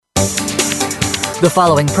The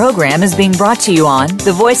following program is being brought to you on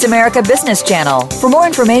the Voice America Business Channel. For more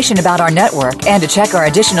information about our network and to check our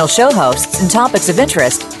additional show hosts and topics of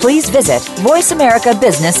interest, please visit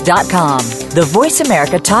voiceamericabusiness.com. The Voice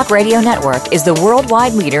America Talk Radio Network is the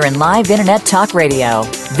worldwide leader in live Internet talk radio.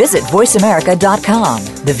 Visit voiceamerica.com.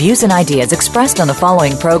 The views and ideas expressed on the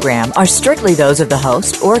following program are strictly those of the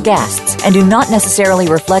host or guests and do not necessarily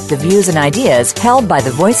reflect the views and ideas held by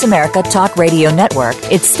the Voice America Talk Radio Network,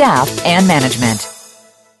 its staff, and management.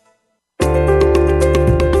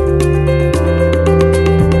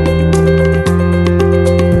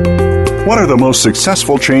 What are the most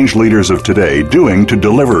successful change leaders of today doing to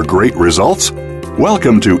deliver great results?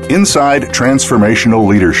 Welcome to Inside Transformational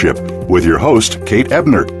Leadership with your host, Kate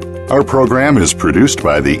Ebner. Our program is produced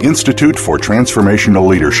by the Institute for Transformational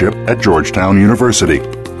Leadership at Georgetown University.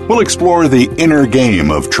 We'll explore the inner game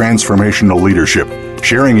of transformational leadership,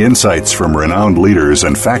 sharing insights from renowned leaders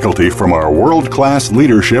and faculty from our world-class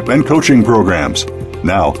leadership and coaching programs.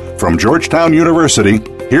 Now, from Georgetown University,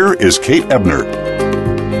 here is Kate Ebner.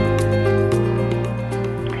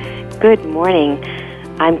 Good morning.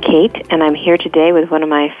 I'm Kate, and I'm here today with one of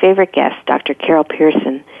my favorite guests, Dr. Carol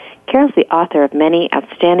Pearson. Carol's the author of many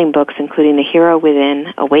outstanding books, including The Hero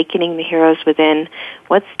Within, Awakening the Heroes Within,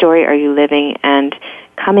 What Story Are You Living, and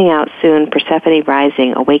coming out soon, Persephone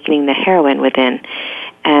Rising, Awakening the Heroine Within.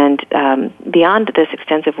 And beyond this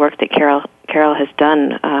extensive work that Carol has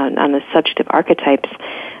done on the subject of archetypes,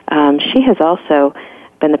 she has also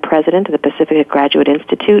been the president of the Pacifica Graduate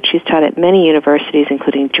Institute. She's taught at many universities,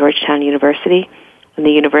 including Georgetown University and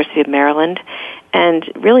the University of Maryland. And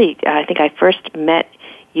really, I think I first met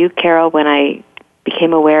you, Carol, when I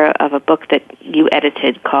became aware of a book that you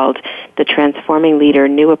edited called The Transforming Leader,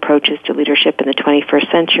 New Approaches to Leadership in the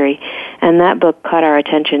 21st Century. And that book caught our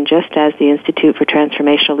attention just as the Institute for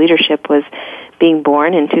Transformational Leadership was being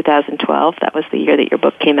born in 2012. That was the year that your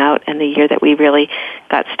book came out and the year that we really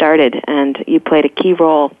got started. And you played a key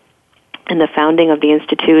role in the founding of the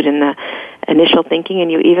Institute and the initial thinking,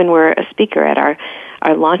 and you even were a speaker at our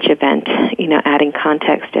launch event, adding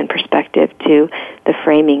context and perspective to the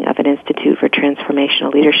framing of an Institute for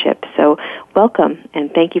Transformational Leadership. So welcome,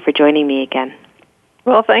 and thank you for joining me again.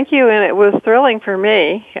 Well, thank you, and it was thrilling for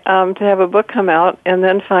me to have a book come out and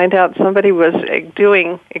then find out somebody was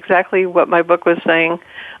doing exactly what my book was saying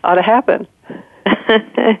ought to happen.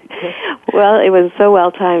 Well, it was so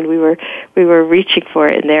well timed. We were reaching for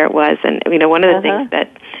it, and there it was. And one of the things that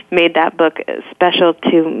made that book special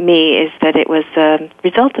to me is that it was a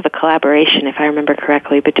result of a collaboration, if I remember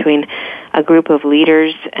correctly, between a group of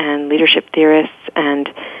leaders and leadership theorists and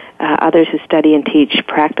others who study and teach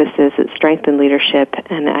practices that strengthen leadership.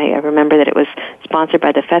 And I remember that it was sponsored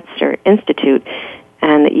by the Fetzer Institute,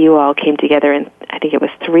 and that you all came together, and I think it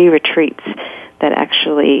was 3 retreats that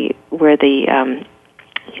actually were the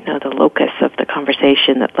locus of the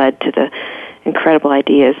conversation that led to the incredible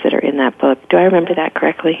ideas that are in that book. Do I remember that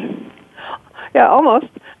correctly? Yeah, almost.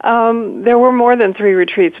 There were more than 3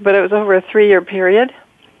 retreats, but it was over a 3-year period.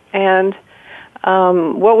 And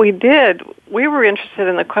what we did, we were interested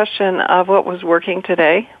in the question of what was working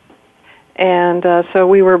today. And so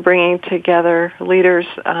we were bringing together leaders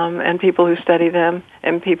and people who study them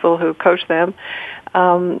and people who coach them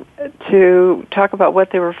to talk about what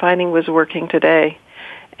they were finding was working today.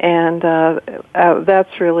 And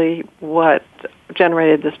that's really what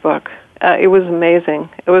generated this book. It was amazing.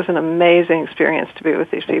 It was an amazing experience to be with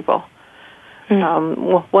these people.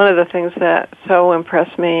 One of the things that so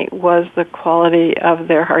impressed me was the quality of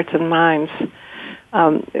their hearts and minds.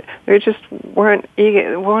 There just weren't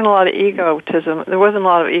a lot of egotism. There wasn't a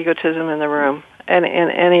lot of egotism in the room. And in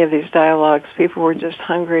any of these dialogues, people were just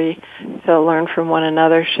hungry to learn from one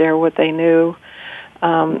another, share what they knew,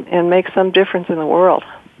 and make some difference in the world.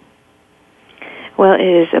 Well, it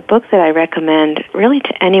is a book that I recommend really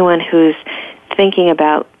to anyone who's thinking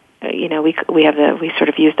about, we sort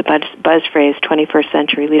of use the buzz phrase 21st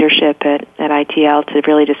century leadership at ITL to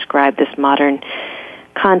really describe this modern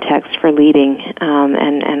context for leading,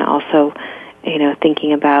 and also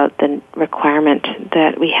thinking about the requirement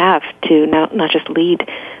that we have to not just lead,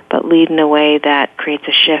 but lead in a way that creates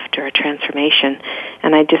a shift or a transformation.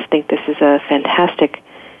 And I just think this is a fantastic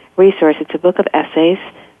resource. It's a book of essays,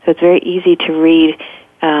 so it's very easy to read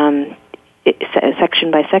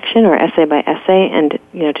section by section or essay by essay, and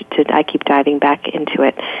I keep diving back into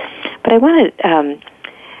it. But I want to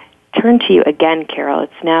turn to you again, Carol.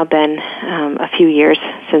 It's now been a few years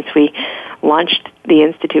since we launched the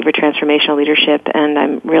Institute for Transformational Leadership, and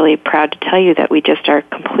I'm really proud to tell you that we just are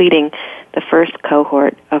completing the first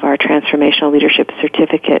cohort of our Transformational Leadership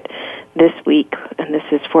Certificate this week, and this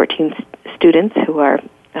is 14 students who are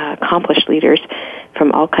accomplished leaders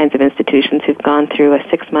from all kinds of institutions who've gone through a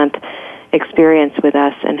 6-month experience with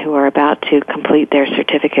us and who are about to complete their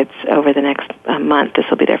certificates over the next month. This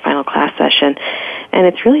will be their final class session. And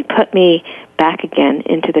it's really put me back again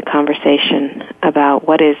into the conversation about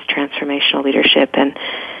what is transformational leadership and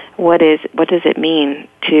what does it mean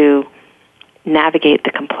to navigate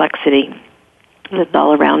the complexity that's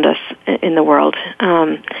all around us in the world.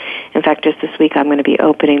 In fact, just this week I'm going to be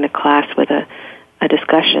opening the class with a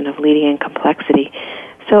discussion of leading in complexity.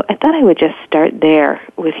 So I thought I would just start there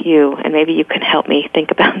with you, and maybe you can help me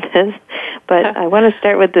think about this. But I want to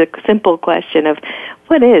start with the simple question of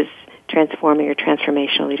what is transforming or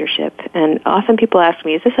transformational leadership? And often people ask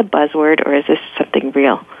me, is this a buzzword or is this something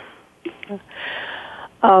real?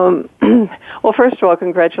 Well, first of all,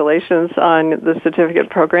 congratulations on the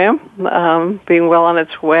certificate program being well on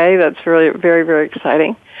its way. That's really very, very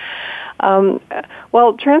exciting.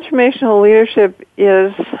 Well, transformational leadership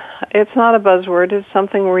it's not a buzzword. It's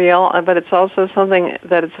something real, but it's also something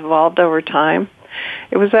that it's evolved over time.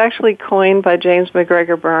 It was actually coined by James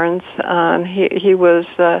McGregor Burns. He was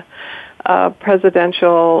a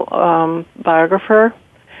presidential biographer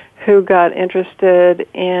who got interested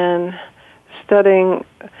in studying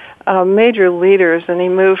major leaders, and he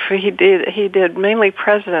did mainly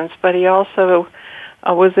presidents, but he also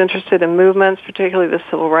was interested in movements, particularly the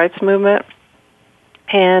civil rights movement.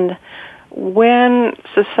 And when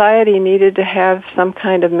society needed to have some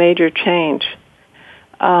kind of major change,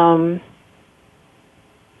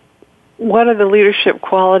 what are the leadership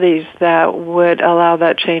qualities that would allow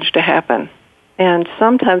that change to happen? And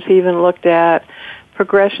sometimes he even looked at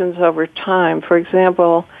progressions over time. For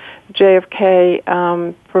example,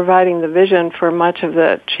 JFK providing the vision for much of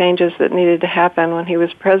the changes that needed to happen when he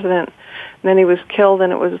was president. And then he was killed,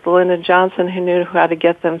 and it was Lyndon Johnson who knew how to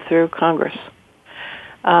get them through Congress.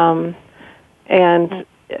 And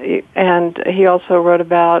he also wrote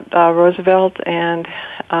about Roosevelt and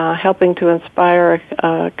helping to inspire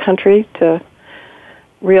a country to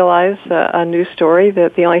realize a new story,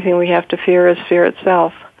 that the only thing we have to fear is fear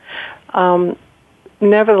itself.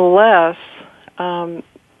 Nevertheless,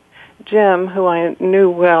 Jim, who I knew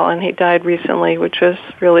well, and he died recently, which was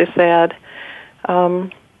really sad,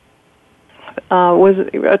 was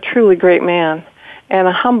a truly great man and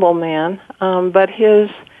a humble man, but his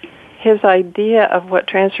idea of what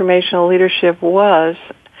transformational leadership was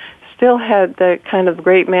still had the kind of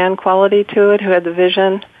great man quality to it, who had the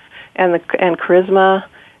vision and charisma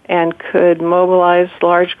and could mobilize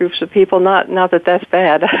large groups of people. Not that that's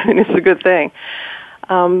bad. I mean, it's a good thing.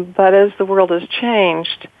 But as the world has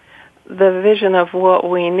changed, the vision of what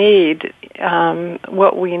we need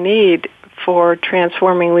for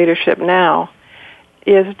transforming leadership now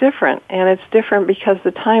is different. And it's different because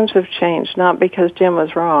the times have changed, not because Jim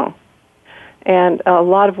was wrong. And a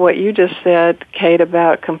lot of what you just said, Kate,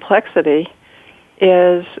 about complexity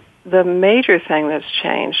is the major thing that's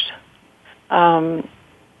changed.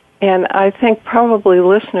 And I think probably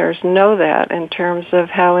listeners know that in terms of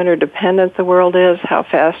how interdependent the world is, how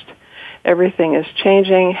fast everything is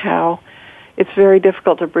changing, how it's very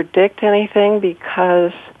difficult to predict anything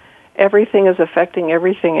because everything is affecting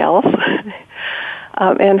everything else,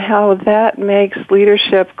 and how that makes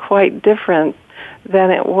leadership quite different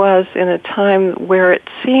than it was in a time where it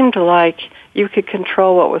seemed like you could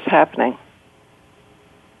control what was happening.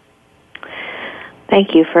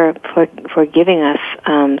 Thank you for giving us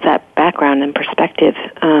that background and perspective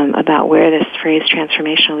about where this phrase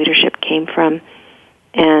transformational leadership came from,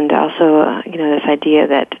 and also this idea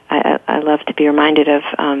that I love to be reminded of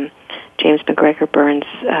James McGregor Burns'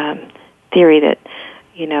 theory that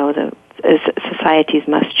as societies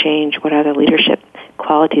must change, what are the leadership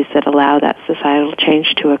qualities that allow that societal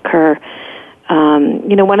change to occur?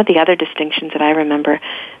 One of the other distinctions that I remember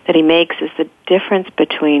that he makes is the difference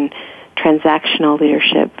between transactional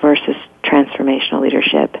leadership versus transformational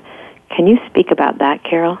leadership. Can you speak about that,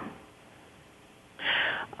 Carol?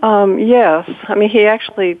 Yes. I mean, he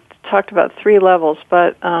actually talked about 3 levels,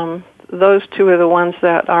 but those 2 are the ones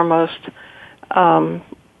that are most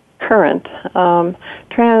current.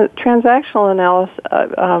 Transactional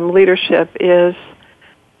leadership is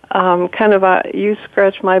kind of you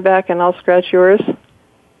scratch my back and I'll scratch yours.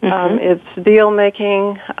 Mm-hmm. It's deal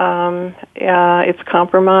making. It's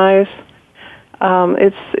compromise.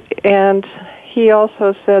 And he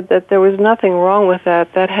also said that there was nothing wrong with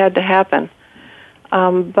that. That had to happen.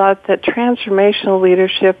 But that transformational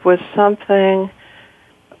leadership was something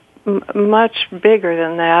much bigger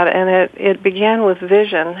than that, and it began with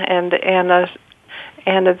vision and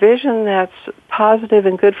a vision that's positive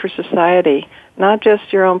and good for society, not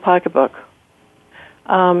just your own pocketbook.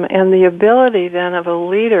 And the ability then of a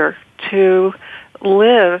leader to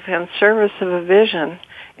live in service of a vision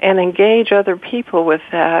and engage other people with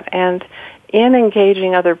that, and in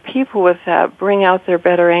engaging other people with that, bring out their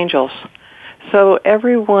better angels. So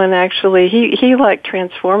everyone actually, he liked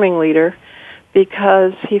Transforming Leader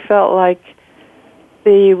because he felt like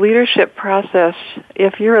the leadership process,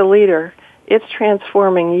 if you're a leader, it's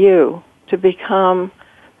transforming you to become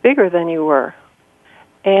bigger than you were.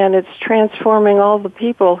 And it's transforming all the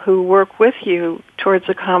people who work with you towards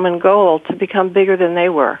a common goal to become bigger than they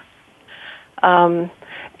were. And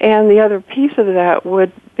the other piece of that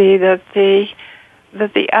would be that the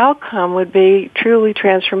outcome would be truly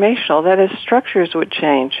transformational. That is, structures would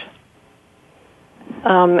change.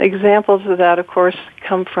 Examples of that, of course,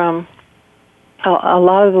 come from a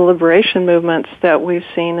lot of the liberation movements that we've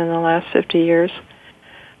seen in the last 50 years.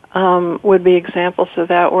 Would be examples of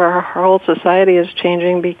that, where our whole society is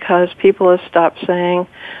changing because people have stopped saying,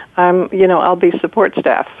 I'll be support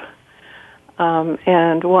staff,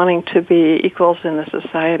 and wanting to be equals in the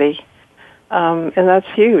society. And that's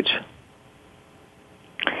huge.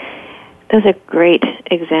 Those are great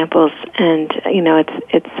examples, and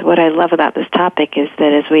it's what I love about this topic is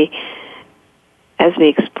that as we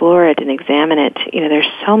explore it and examine it,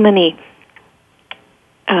 there's so many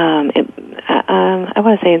I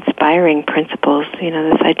want to say inspiring principles.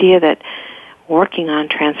 This idea that working on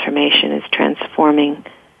transformation is transforming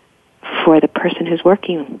for the person who's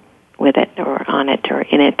working with it or on it or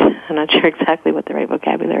in it. I'm not sure exactly what the right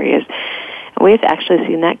vocabulary is. We've actually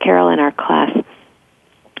seen that, Carol, in our class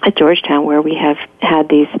at Georgetown, where we have had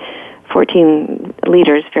these 14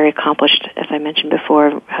 leaders, very accomplished, as I mentioned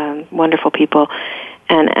before, wonderful people.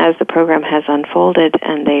 And as the program has unfolded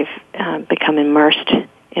and they've become immersed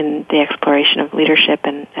in the exploration of leadership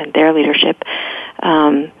and their leadership,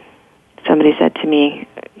 somebody said to me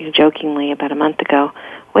jokingly about a month ago,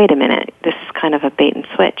 wait a minute, this is kind of a bait and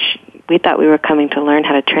switch. We thought we were coming to learn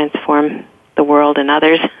how to transform the world and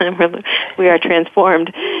others. We are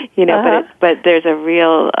transformed, but there's a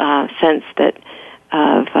real sense that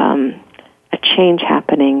of a change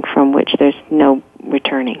happening from which there's no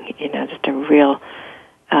returning, just a real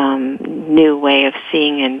new way of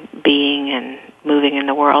seeing and being and moving in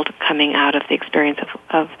the world coming out of the experience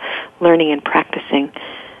of learning and practicing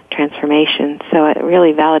transformation. So it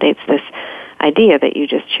really validates this idea that you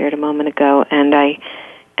just shared a moment ago, and I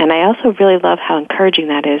also really love how encouraging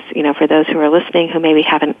that is, for those who are listening who maybe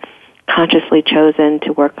haven't consciously chosen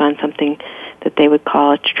to work on something that they would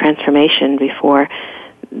call a transformation before,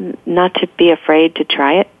 not to be afraid to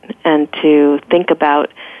try it and to think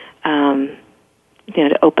about,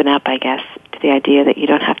 to open up, I guess, to the idea that you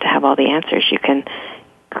don't have to have all the answers. You can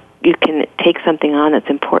take something on that's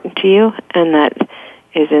important to you and that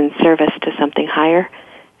is in service to something higher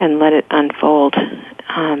and let it unfold.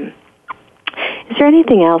 Is there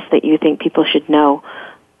anything else that you think people should know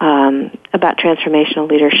about transformational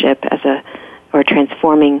leadership or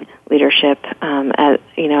transforming leadership as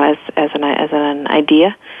an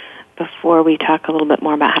idea before we talk a little bit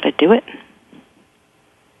more about how to do it?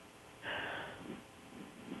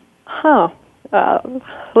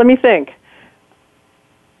 Let me think.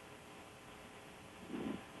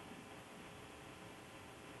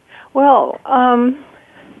 Well,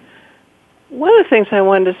 one of the things I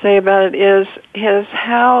wanted to say about it is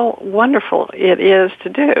how wonderful it is to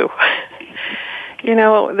do.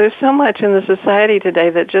 There's so much in the society today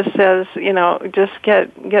that just says, just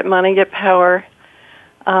get money, get power,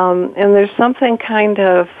 and there's something kind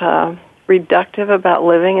of reductive about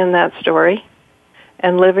living in that story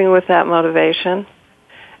and living with that motivation.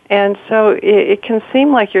 And so it can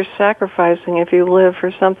seem like you're sacrificing if you live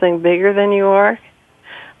for something bigger than you are.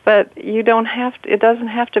 But you don't have to, it doesn't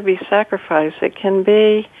have to be sacrifice. It can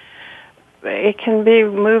be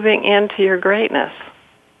moving into your greatness,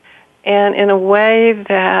 and in a way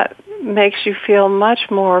that makes you feel much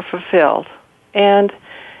more fulfilled. And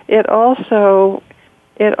it also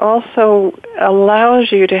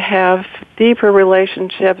allows you to have deeper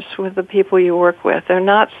relationships with the people you work with. They're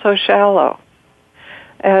not so shallow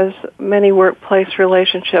as many workplace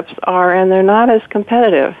relationships are, and they're not as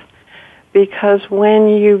competitive. Because when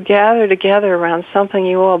you gather together around something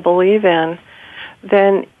you all believe in,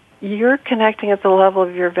 then you're connecting at the level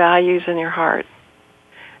of your values and your heart.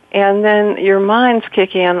 And then your minds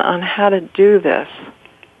kick in on how to do this.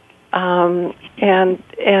 And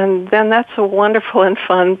then that's a wonderful and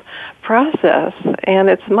fun process. And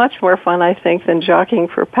it's much more fun, I think, than jockeying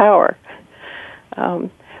for power.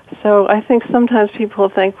 So I think sometimes people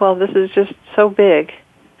think, well, this is just so big.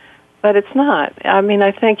 But it's not. I mean,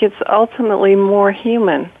 I think it's ultimately more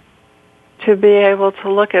human to be able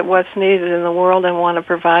to look at what's needed in the world and want to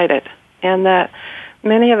provide it. And that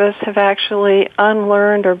many of us have actually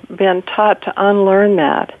unlearned or been taught to unlearn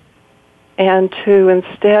that and to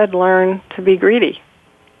instead learn to be greedy.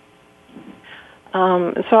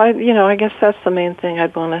 So I guess that's the main thing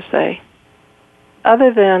I'd want to say.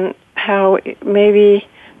 Other than how maybe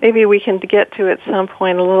we can get to at some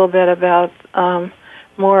point a little bit about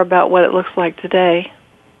more about what it looks like today.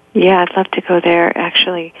 Yeah, I'd love to go there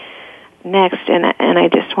actually next, and I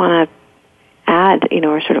just want to add,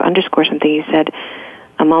 or sort of underscore something you said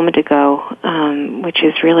a moment ago, which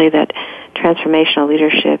is really that transformational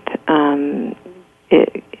leadership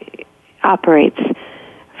it operates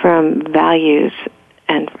from values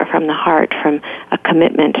and from the heart, from a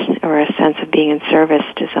commitment or a sense of being in service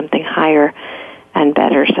to something higher and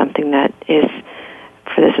better, something that is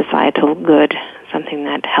for the societal good, something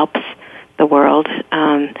that helps the world.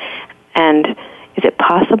 And is it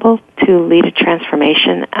possible to lead a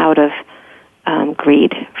transformation out of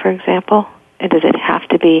greed, for example? Does it have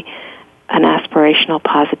to be an aspirational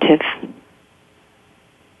positive?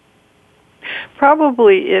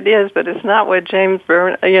 Probably it is, but it's not what Jim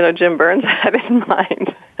Burns had in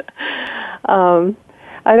mind.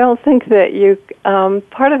 I don't think that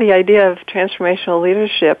part of the idea of transformational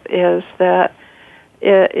leadership is that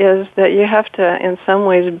you have to, in some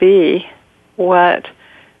ways, be what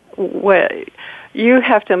you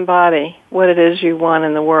have to embody what it is you want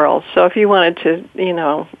in the world. So if you wanted to,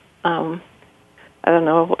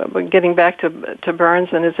 getting back to Burns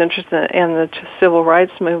and his interest in the civil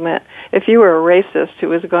rights movement, if you were a racist who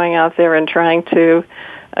was going out there and trying to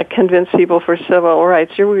convince people for civil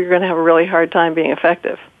rights, you're going to have a really hard time being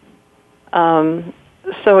effective.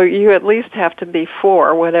 So you at least have to be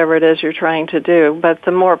for whatever it is you're trying to do. But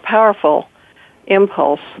the more powerful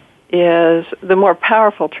impulse is, the more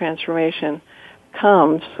powerful transformation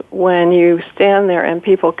comes when you stand there and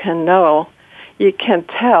people can know, you can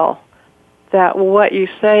tell that what you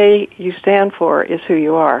say you stand for is who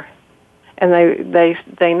you are. And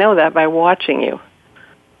they know that by watching you.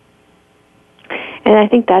 And I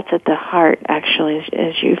think that's at the heart, actually,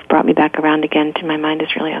 as you've brought me back around again to my mind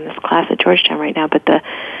is really on this class at Georgetown right now, but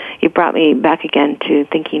you brought me back again to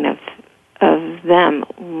thinking of them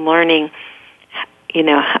learning,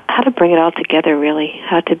 how to bring it all together, really,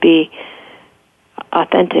 how to be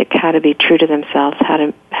authentic, how to be true to themselves, how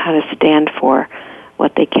to stand for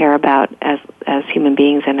what they care about as human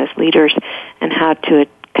beings and as leaders, and how to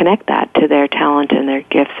connect that to their talent and their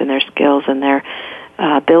gifts and their skills and their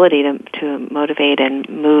ability to motivate and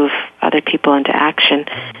move other people into action.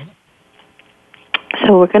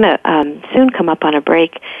 So we're going to soon come up on a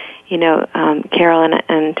break, Carol,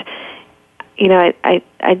 and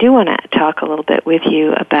I do want to talk a little bit with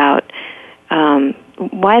you about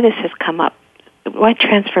why this has come up, why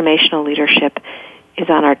transformational leadership is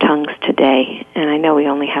on our tongues today. And I know we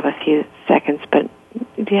only have a few seconds, but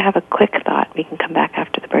do you have a quick thought? We can come back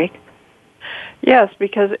after the break. Yes,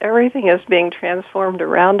 because everything is being transformed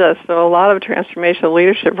around us, so a lot of transformational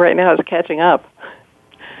leadership right now is catching up.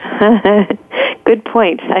 Good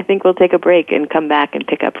point. I think we'll take a break and come back and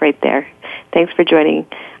pick up right there. Thanks for joining.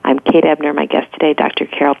 I'm Kate Ebner. My guest today, Dr.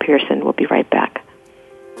 Carol Pearson. We'll be right back.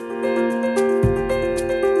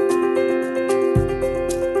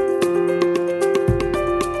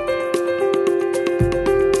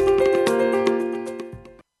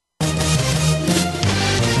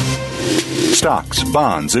 Stocks,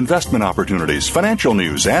 bonds, investment opportunities, financial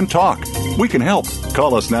news, and talk. We can help.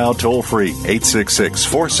 Call us now toll-free,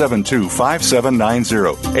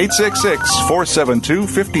 866-472-5790,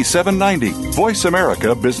 866-472-5790, Voice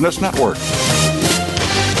America Business Network.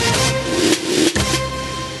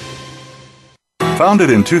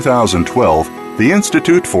 Founded in 2012, the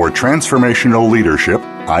Institute for Transformational Leadership,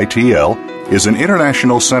 ITL, is an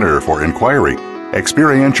international center for inquiry,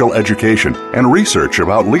 experiential education, and research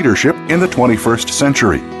about leadership in the 21st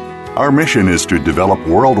century. Our mission is to develop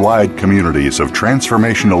worldwide communities of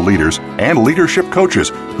transformational leaders and leadership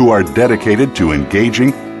coaches who are dedicated to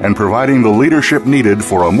engaging and providing the leadership needed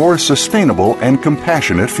for a more sustainable and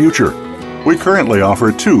compassionate future. We currently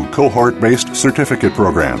offer 2 cohort-based certificate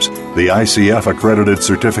programs, the ICF Accredited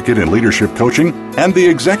Certificate in Leadership Coaching and the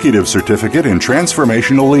Executive Certificate in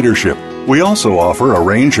Transformational Leadership. We also offer a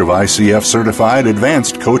range of ICF-certified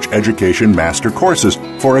Advanced Coach Education Master Courses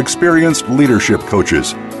for experienced leadership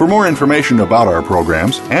coaches. For more information about our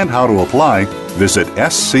programs and how to apply, visit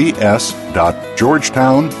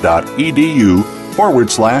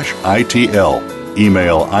scs.georgetown.edu/ITL.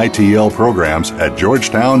 Email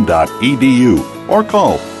itlprograms@georgetown.edu or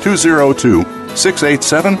call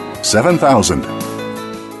 202-687-7000.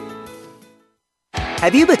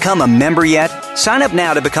 Have you become a member yet? Sign up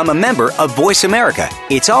now to become a member of Voice America.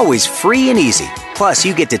 It's always free and easy. Plus,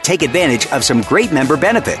 you get to take advantage of some great member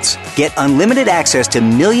benefits. Get unlimited access to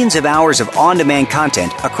millions of hours of on-demand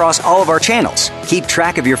content across all of our channels. Keep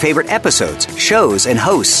track of your favorite episodes, shows, and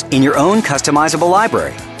hosts in your own customizable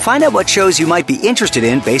library. Find out what shows you might be interested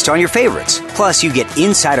in based on your favorites. Plus, you get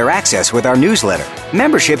insider access with our newsletter.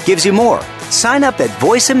 Membership gives you more. Sign up at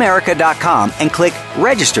voiceamerica.com and click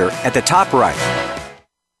Register at the top right.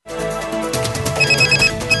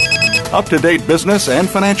 Up-to-date business and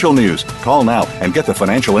financial news. Call now and get the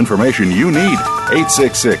financial information you need.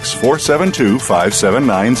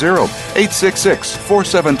 866-472-5790.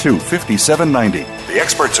 866-472-5790. The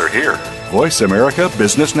experts are here. Voice America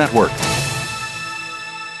Business Network.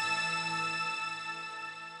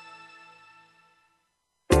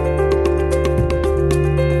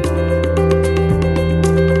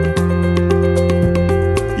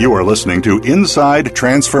 You are listening to Inside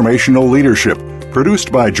Transformational Leadership,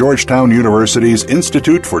 produced by Georgetown University's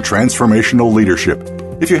Institute for Transformational Leadership.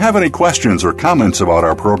 If you have any questions or comments about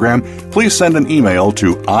our program, please send an email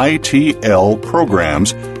to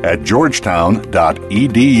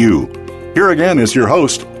itlprograms@georgetown.edu. Here again is your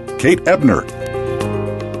host, Kate Ebner.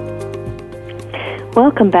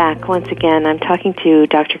 Welcome back. Once again, I'm talking to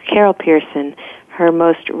Dr. Carol Pearson. Her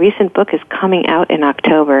most recent book is coming out in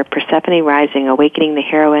October, Persephone Rising, Awakening the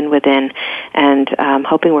Heroine Within, and I'm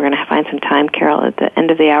hoping we're going to find some time, Carol, at the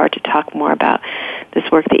end of the hour to talk more about this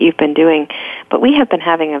work that you've been doing. But we have been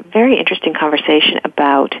having a very interesting conversation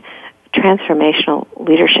about transformational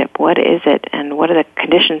leadership. What is it, and what are the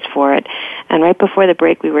conditions for it? And right before the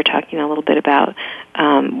break, we were talking a little bit about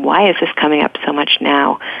why is this coming up so much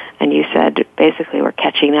now? And you said, basically, we're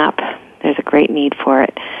catching up. There's a great need for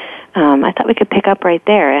it. I thought we could pick up right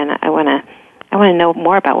there, and I want to know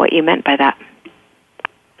more about what you meant by that.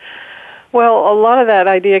 Well, a lot of that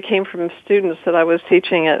idea came from students that I was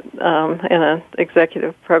teaching at in an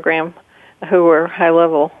executive program who were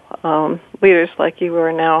high-level leaders like you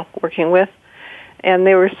are now working with, and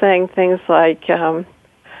they were saying things like,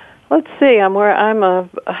 "Let's see, I'm a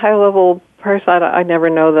high-level person. I never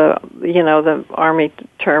know the Army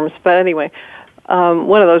terms, but anyway,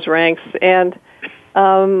 one of those ranks and."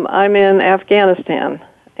 I'm in Afghanistan,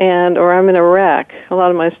 or I'm in Iraq. A lot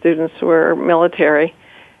of my students were military,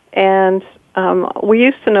 and we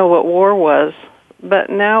used to know what war was, but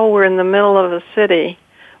now we're in the middle of a city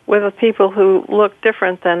with people who look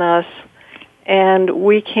different than us, and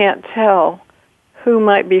we can't tell who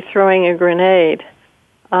might be throwing a grenade.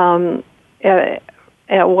 While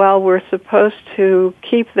we're supposed to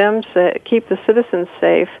keep the citizens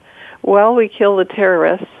safe, while we kill the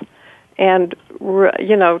terrorists. And,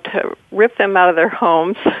 to rip them out of their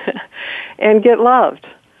homes and get loved.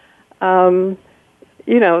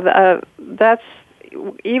 That's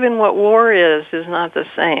even what war is not the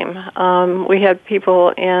same. We had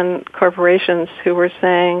people in corporations who were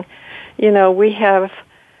saying, we have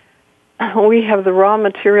the raw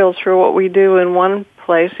materials for what we do in one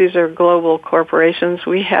place. These are global corporations.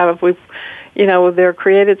 They're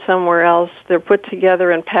created somewhere else. They're put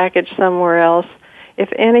together and packaged somewhere else.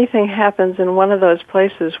 If anything happens in one of those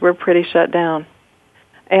places, we're pretty shut down.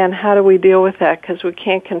 And how do we deal with that? Because we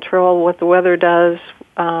can't control what the weather does,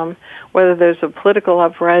 whether there's a political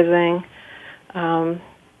uprising. Even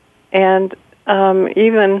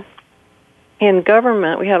in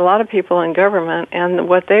government, we had a lot of people in government, and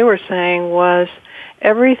what they were saying was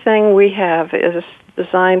everything we have is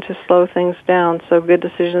designed to slow things down so good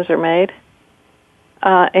decisions are made.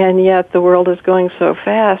 And yet the world is going so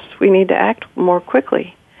fast, we need to act more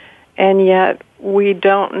quickly. And yet we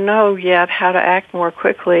don't know yet how to act more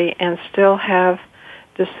quickly and still have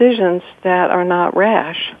decisions that are not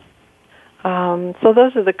rash. So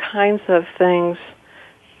those are the kinds of things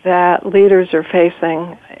that leaders are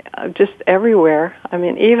facing just everywhere. I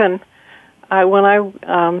mean, even when I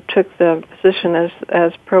took the position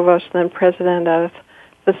as provost and then president of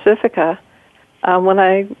Pacifica, when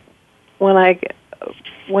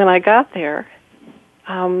I got there,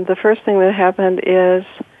 the first thing that happened is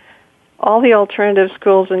all the alternative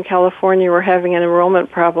schools in California were having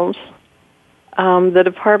enrollment problems. The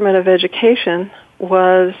Department of Education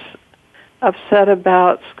was upset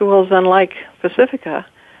about schools unlike Pacifica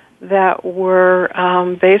that were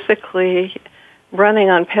basically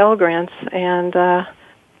running on Pell Grants and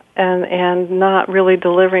not really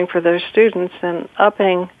delivering for their students and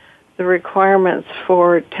upping the requirements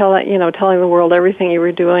for telling the world everything you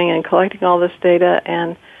were doing and collecting all this data.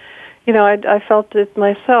 And, I felt it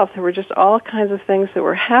myself. There were just all kinds of things that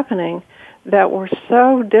were happening that were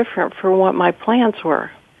so different from what my plans were.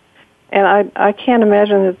 And I can't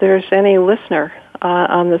imagine that there's any listener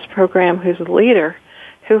on this program who's a leader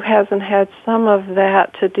who hasn't had some of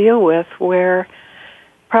that to deal with, where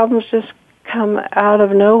problems just come out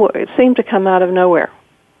of nowhere, seem to come out of nowhere,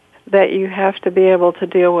 that you have to be able to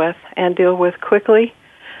deal with and deal with quickly,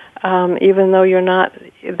 even though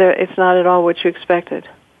it's not at all what you expected.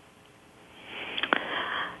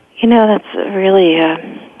 That's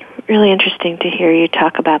really interesting to hear you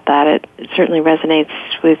talk about that. It certainly resonates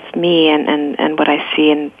with me and what I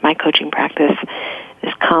see in my coaching practice,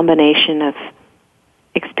 this combination of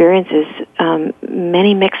experiences,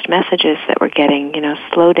 many mixed messages that we're getting,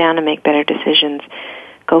 slow down and make better decisions,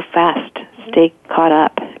 go fast, stay caught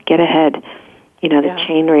up, get ahead, the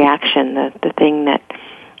chain reaction, the thing that,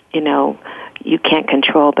 you can't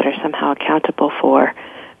control but are somehow accountable for.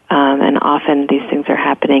 And often these things are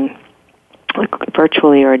happening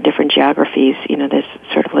virtually or in different geographies. There's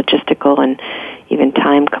sort of logistical and even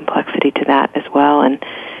time complexity to that as well. And,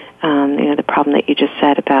 the problem that you just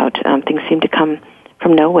said about things seem to come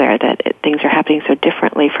from nowhere, that things are happening so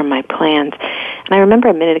differently from my plans. And I remember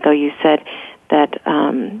a minute ago you said that,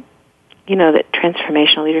 that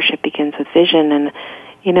transformational leadership begins with vision. And,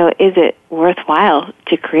 is it worthwhile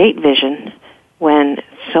to create vision when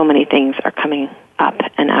so many things are coming up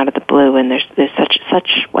and out of the blue, and there's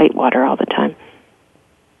such white water all the time?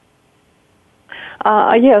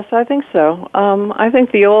 Yes, I think so. I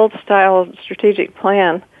think the old style strategic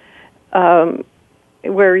plan,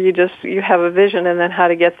 where you have a vision and then how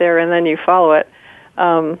to get there, and then you follow it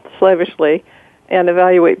slavishly and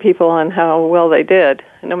evaluate people on how well they did,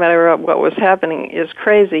 no matter what was happening, is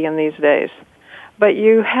crazy in these days. But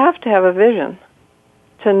you have to have a vision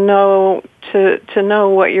to know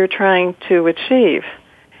what you're trying to achieve,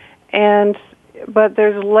 but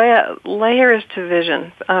there's layers to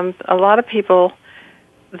vision. A lot of people,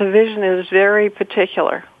 the vision is very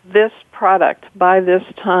particular. This product by this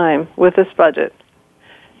time with this budget,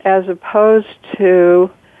 as opposed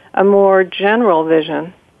to a more general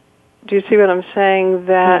vision. Do you see what I'm saying?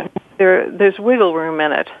 That there's wiggle room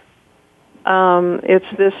in it.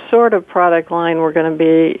 It's this sort of product line we're going to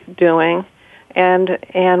be doing. And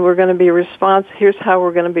we're going to be here's how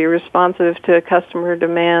we're going to be responsive to customer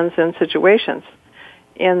demands and situations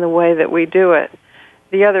in the way that we do it.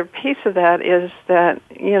 The other piece of that is that,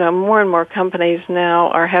 more and more companies now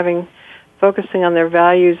are focusing on their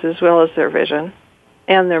values as well as their vision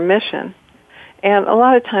and their mission. And a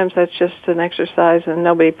lot of times that's just an exercise and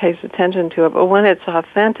nobody pays attention to it. But when it's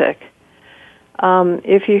authentic,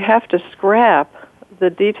 if you have to scrap the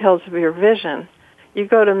details of your vision, you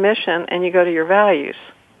go to mission and you go to your values.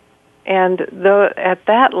 And at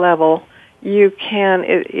that level, it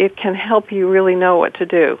can help you really know what to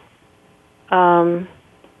do.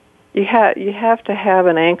 You have to have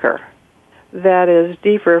an anchor that is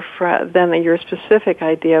deeper than your specific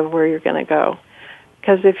idea of where you're going to go.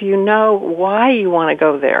 Because if you know why you want to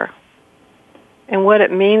go there and what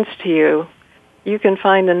it means to you, you can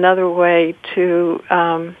find another way to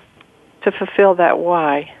fulfill that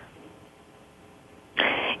why.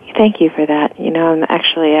 Thank you for that.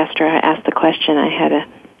 Actually, after I asked the question, I had a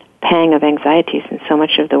pang of anxiety, since so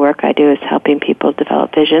much of the work I do is helping people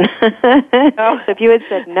develop vision. So if you had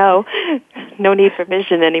said no need for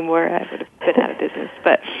vision anymore, I would have been out of business.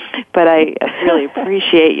 But I really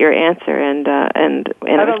appreciate your answer, and I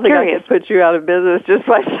don't think I could put you out of business just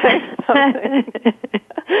by saying something.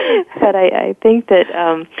 But I think that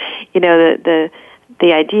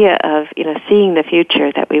the idea of seeing the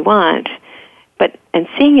future that we want, and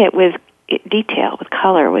seeing it with detail, with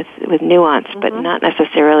color, with nuance, but not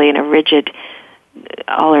necessarily in a rigid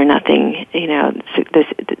all or nothing,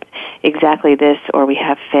 exactly this, or we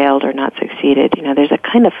have failed or not succeeded. There's a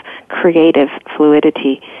kind of creative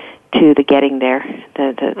fluidity to the getting there,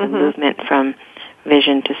 the movement from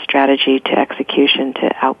vision to strategy to execution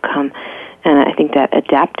to outcome. And I think that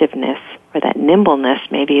adaptiveness or that nimbleness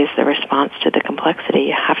maybe is the response to the complexity.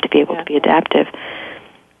 You have to be able to be adaptive.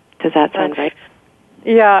 Does that sound right?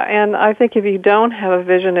 Yeah, and I think if you don't have a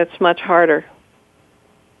vision, it's much harder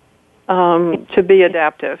to be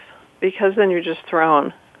adaptive, because then you're just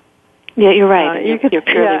thrown. Yeah, you're right. You're purely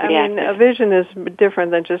reactive. I mean, a vision is different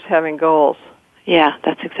than just having goals. Yeah,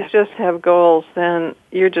 that's exactly. If you just have goals, then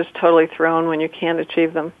you're just totally thrown when you can't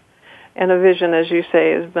achieve them. And a vision, as you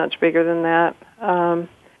say, is much bigger than that,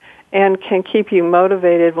 and can keep you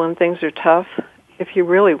motivated when things are tough. If you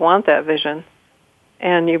really want that vision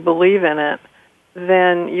and you believe in it,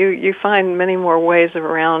 then you find many more ways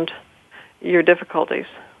around your difficulties.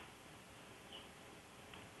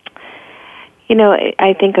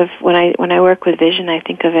 I think of when I work with vision, I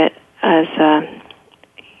think of it as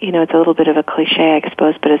it's a little bit of a cliche, I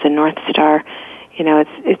suppose, but as a North Star,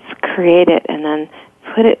 it's create it and then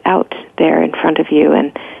put it out there in front of you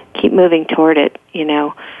and keep moving toward it,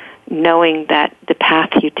 knowing that the path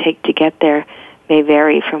you take to get there may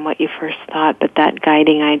vary from what you first thought, but that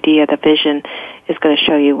guiding idea, the vision, is going to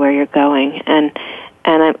show you where you're going. And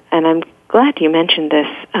I'm glad you mentioned this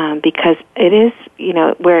because it is,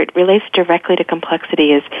 where it relates directly to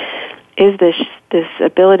complexity is this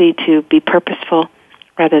ability to be purposeful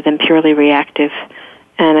rather than purely reactive.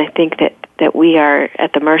 And I think that we are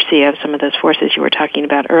at the mercy of some of those forces you were talking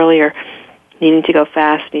about earlier, needing to go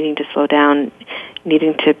fast, needing to slow down,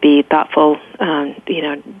 needing to be thoughtful,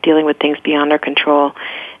 dealing with things beyond our control,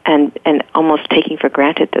 and almost taking for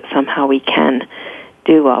granted that somehow we can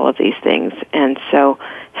do all of these things. And so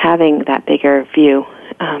having that bigger view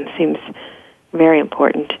seems very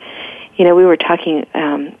important. We were talking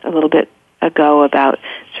a little bit ago about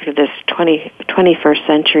sort of this 21st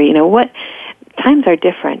century. What times are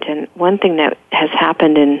different, and one thing that has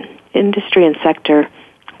happened in industry and sector,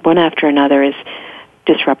 one after another, is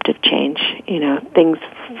disruptive change. Things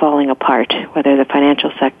falling apart, whether the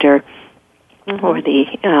financial sector or the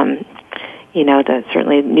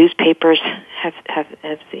certainly newspapers have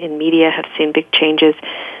in media have seen big changes.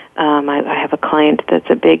 I have a client that's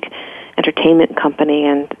a big entertainment company,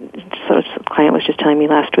 and so the client was just telling me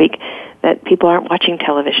last week that people aren't watching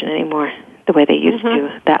television anymore the way they used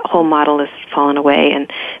to. That whole model has fallen away,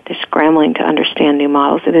 and they're scrambling to understand new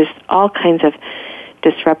models. There's all kinds of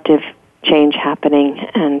disruptive change happening,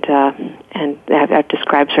 and I've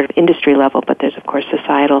described sort of industry level, but there's of course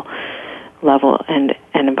societal level and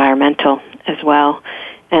environmental as well.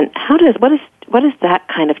 And what is that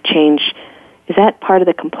kind of change? Is that part of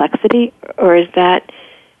the complexity, or is that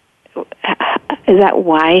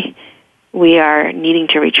why we are needing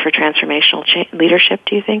to reach for transformational leadership,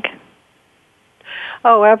 do you think?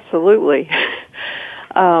 Oh, absolutely.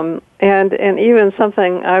 And even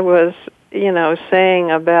something I was, saying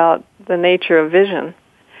about the nature of vision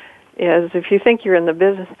is if you think you're in the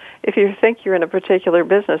business, if you think you're in a particular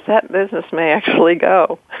business, that business may actually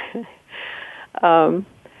go. Some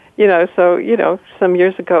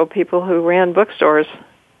years ago, people who ran bookstores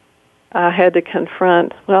had to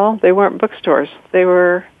confront, they weren't bookstores. They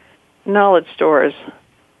were knowledge stores.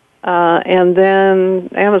 And then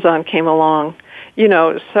Amazon came along.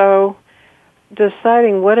 So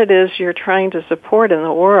deciding what it is you're trying to support in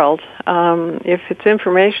the world, if it's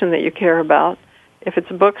information that you care about, if it's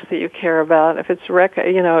books that you care about, if it's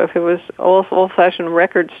if it was old-fashioned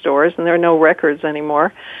record stores and there are no records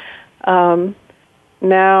anymore,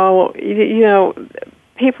 now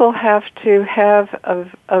people have to have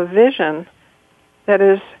a vision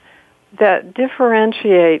that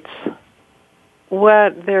differentiates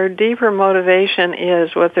what their deeper motivation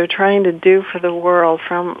is, what they're trying to do for the world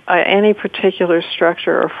from any particular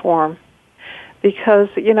structure or form. Because,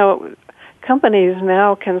 companies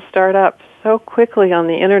now can start up so quickly on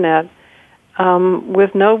the Internet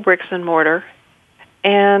with no bricks and mortar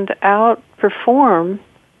and outperform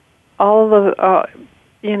all of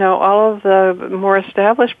the more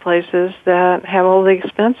established places that have all the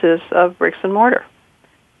expenses of bricks and mortar.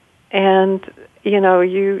 And,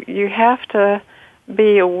 you have to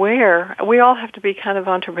be aware. We all have to be kind of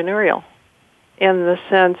entrepreneurial in the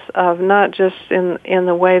sense of not just in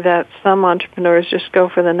the way that some entrepreneurs just go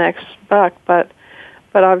for the next buck, but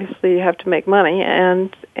obviously you have to make money,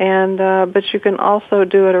 but you can also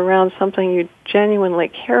do it around something you genuinely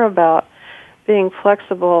care about, being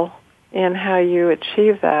flexible in how you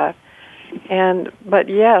achieve that. But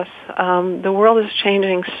yes, the world is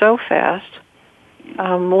changing so fast.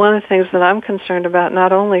 One of the things that I'm concerned about,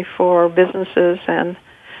 not only for businesses and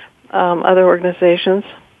other organizations,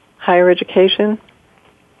 higher education,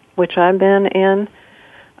 which I've been in,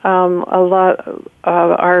 a lot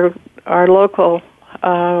our local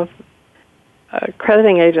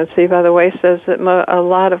accrediting agency, by the way, says that a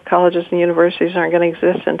lot of colleges and universities aren't going to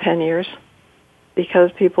exist in 10 years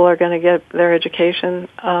because people are going to get their education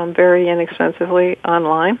very inexpensively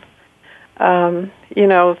online.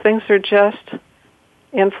 Things are just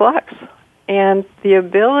in flux, and the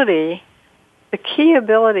key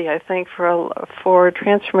ability, I think, for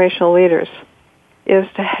transformational leaders is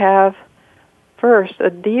to have first a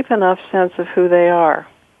deep enough sense of who they are,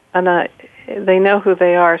 and they know who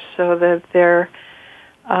they are, so that their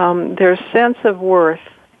sense of worth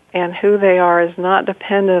and who they are is not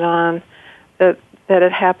dependent on that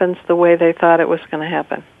it happens the way they thought it was going to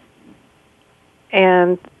happen,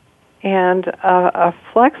 and a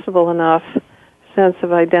flexible enough sense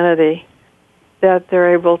of identity that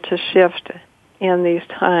they're able to shift in these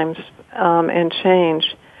times and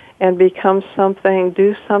change and become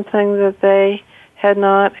do something that they had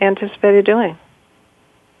not anticipated doing.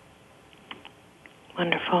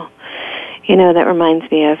 Wonderful. That reminds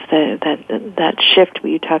me of that shift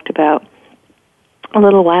you talked about a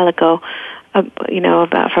little while ago,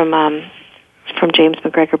 about from James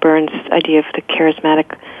McGregor Burns' idea of the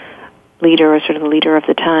charismatic leader, or sort of the leader of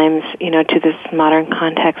the times, to this modern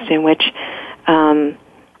context in which,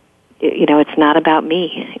 it's not about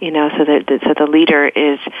me, so the leader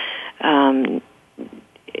is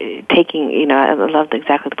taking, I loved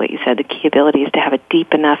exactly what you said. The key ability is to have a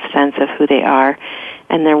deep enough sense of who they are,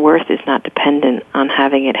 and their worth is not dependent on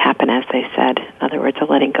having it happen as they said. In other words, a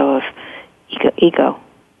letting go of ego.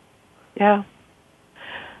 Yeah.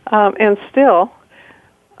 And still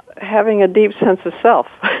having a deep sense of self.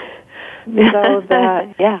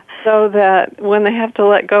 so that when they have to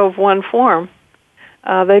let go of one form,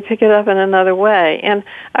 they pick it up in another way. And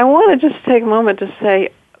I want to just take a moment to say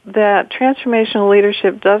that transformational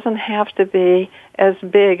leadership doesn't have to be as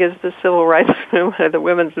big as the civil rights movement or the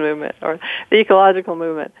women's movement or the ecological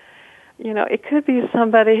movement. It could be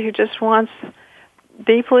somebody who just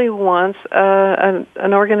deeply wants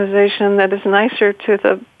an organization that is nicer to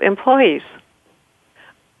the employees,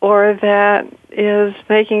 or that is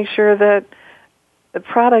making sure that the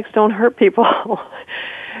products don't hurt people.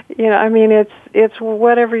 It's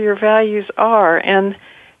whatever your values are, and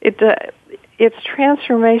it's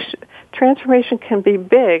transformation. Transformation can be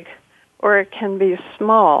big, or it can be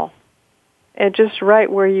small, and just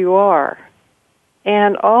right where you are.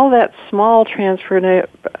 And all that small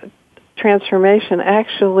transformation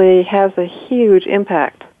actually has a huge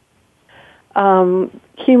impact,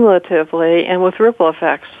 cumulatively and with ripple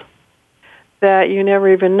effects, that you never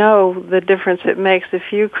even know the difference it makes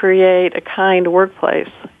if you create a kind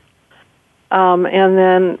workplace. And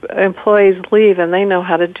then employees leave and they know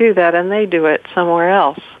how to do that and they do it somewhere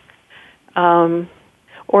else.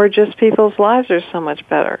 Or just people's lives are so much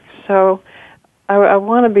better. So I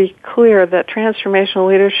want to be clear that transformational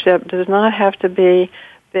leadership does not have to be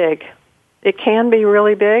big. It can be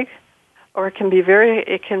really big, or it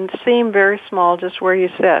can seem very small just where you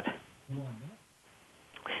sit.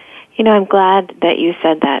 I'm glad that you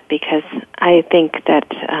said that, because I think that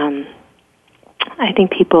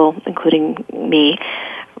people, including me,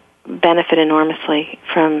 benefit enormously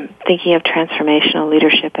from thinking of transformational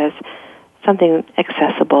leadership as something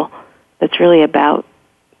accessible that's really about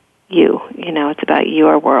you. It's about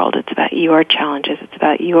your world. It's about your challenges. It's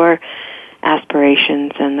about your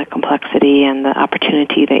aspirations and the complexity and the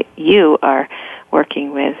opportunity that you are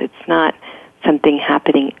working with. It's not something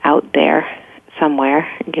happening out there somewhere,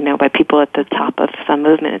 by people at the top of some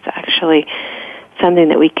movement. It's actually something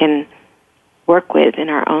that we can work with in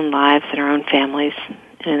our own lives, in our own families,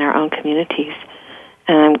 and in our own communities.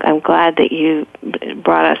 And I'm glad that you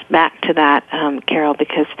brought us back to that, Carol,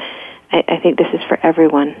 because I think this is for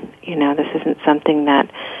everyone. This isn't something that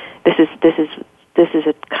this is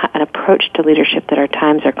an approach to leadership that our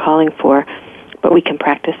times are calling for, but we can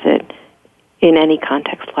practice it in any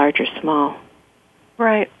context, large or small.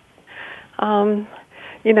 Right. I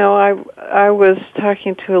was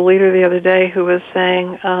talking to a leader the other day who was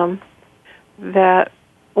saying that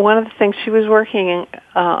one of the things she was working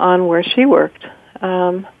on where she worked,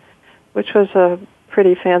 which was a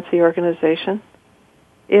pretty fancy organization,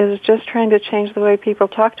 is just trying to change the way people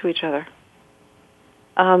talk to each other.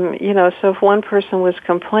 So if one person was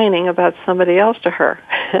complaining about somebody else to her,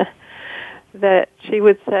 that she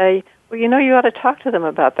would say, well, you ought to talk to them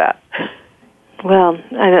about that. Well,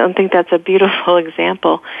 I don't think that's a beautiful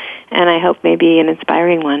example, and I hope maybe an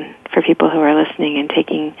inspiring one for people who are listening and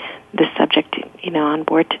taking this subject, on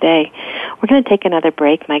board today. We're going to take another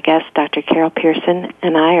break. My guest, Dr. Carol Pearson,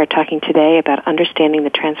 and I are talking today about understanding the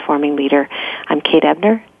transforming leader. I'm Kate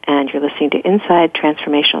Ebner, and you're listening to Inside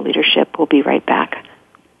Transformational Leadership. We'll be right back.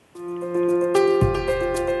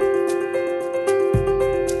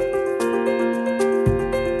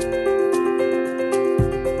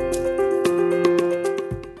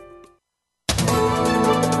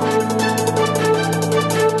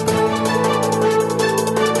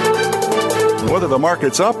 Whether the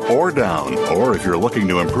market's up or down, or if you're looking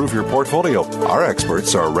to improve your portfolio, our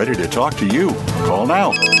experts are ready to talk to you. Call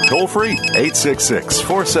now. Toll free,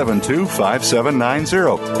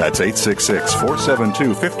 866-472-5790. That's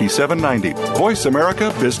 866-472-5790. Voice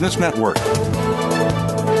America Business Network.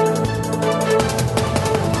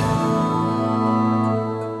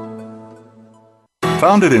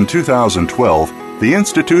 Founded in 2012, the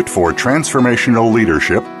Institute for Transformational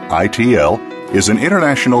Leadership, ITL, is an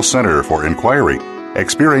international center for inquiry,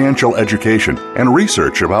 experiential education, and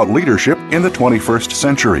research about leadership in the 21st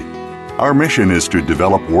century. Our mission is to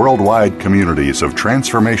develop worldwide communities of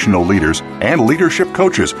transformational leaders and leadership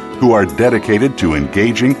coaches who are dedicated to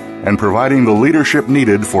engaging and providing the leadership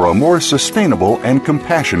needed for a more sustainable and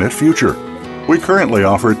compassionate future. We currently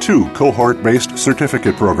offer 2 cohort-based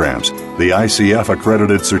certificate programs, the ICF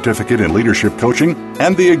Accredited Certificate in Leadership Coaching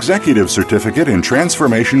and the Executive Certificate in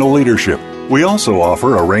Transformational Leadership. We also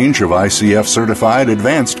offer a range of ICF-certified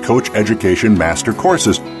Advanced Coach Education Master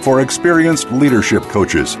Courses for experienced leadership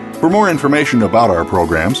coaches. For more information about our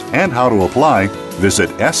programs and how to apply,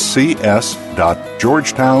 visit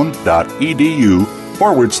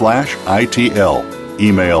scs.georgetown.edu/ITL.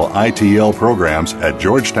 Email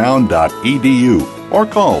itlprograms@georgetown.edu or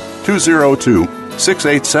call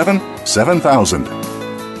 202-687-7000.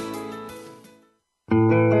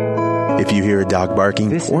 If you hear a dog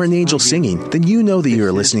barking or an angel singing, then you know that you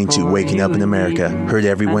are listening to Waking Up in America. Heard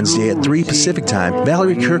every Wednesday at 3 Pacific Time,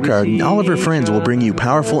 Valerie Kirkard and all of her friends will bring you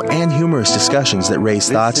powerful and humorous discussions that raise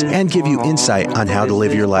thoughts and give you insight on how to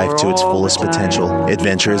live your life to its fullest potential.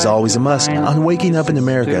 Adventure is always a must on Waking Up in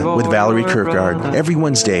America with Valerie Kirkard every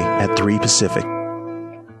Wednesday at 3 Pacific.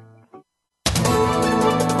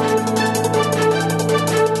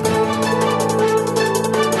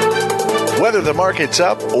 Whether the market's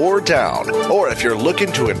up or down, or if you're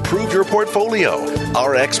looking to improve your portfolio,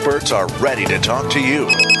 our experts are ready to talk to you.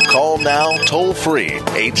 Call now toll free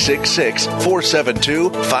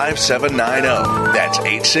 866-472-5790. That's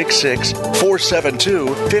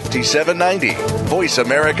 866-472-5790. Voice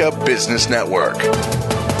America Business Network.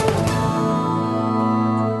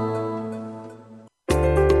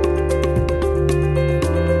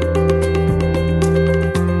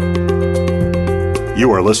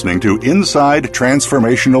 You are listening to Inside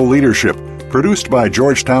Transformational Leadership, produced by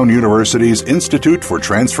Georgetown University's Institute for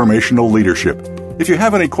Transformational Leadership. If you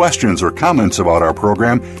have any questions or comments about our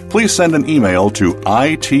program, please send an email to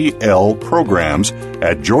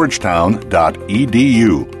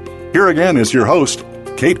itlprograms@georgetown.edu. Here again is your host,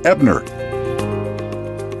 Kate Ebner.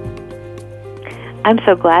 I'm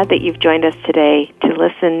so glad that you've joined us today to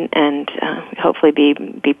listen and hopefully be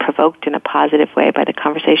provoked in a positive way by the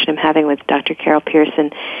conversation I'm having with Dr. Carol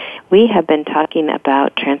Pearson. We have been talking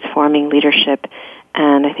about transforming leadership,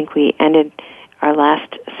 and I think we ended our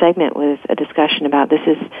last segment with a discussion about this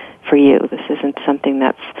is for you. This isn't something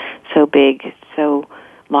that's so big, so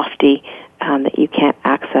lofty that you can't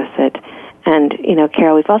access it. And, you know,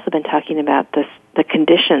 Carol, we've also been talking about the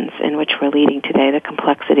conditions in which we're leading today, the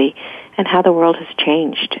complexity, and how the world has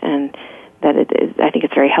changed, and that I think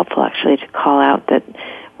it's very helpful, actually, to call out that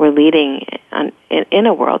we're leading in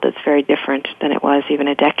a world that's very different than it was even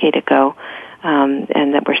a decade ago,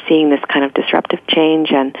 and that we're seeing this kind of disruptive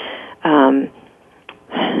change and,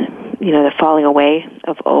 the falling away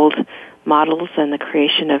of old models and the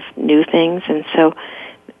creation of new things. And so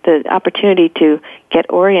the opportunity to get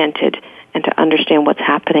oriented and to understand what's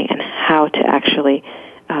happening and how to actually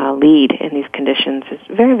lead in these conditions is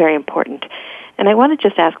very, very important. And I want to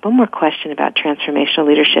just ask one more question about transformational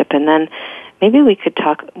leadership, and then maybe we could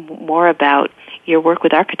talk more about your work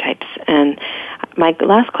with archetypes. And my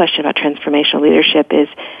last question about transformational leadership is,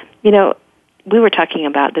 we were talking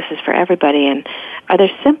about this is for everybody, and are there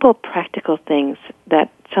simple, practical things that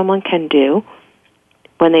someone can do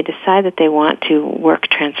when they decide that they want to work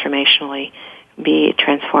transformationally, be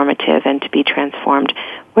transformative, and to be transformed?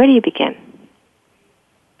 Where do you begin?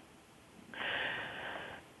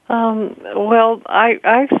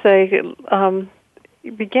 I say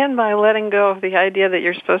begin by letting go of the idea that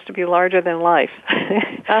you're supposed to be larger than life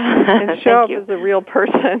and show up as a real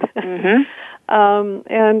person. Mm-hmm.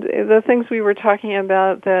 And the things we were talking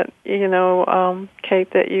about that,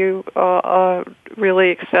 Kate, that you really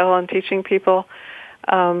excel in teaching people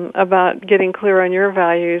about getting clear on your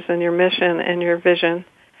values and your mission and your vision,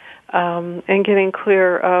 and getting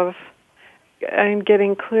clear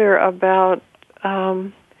about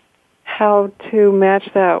how to match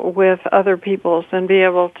that with other people's and be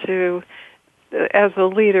able to, as a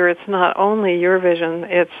leader, it's not only your vision,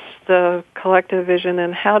 it's the collective vision,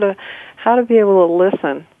 and how to be able to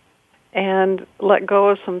listen and let go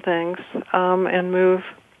of some things and move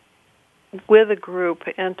with a group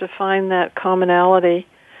and to find that commonality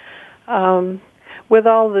with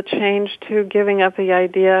all the change to giving up the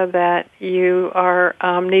idea that you are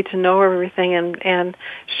need to know everything and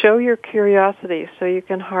show your curiosity so you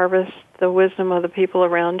can harvest the wisdom of the people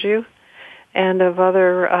around you and of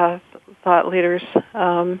other thought leaders,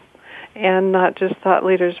 and not just thought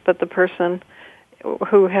leaders, but the person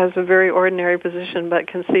who has a very ordinary position but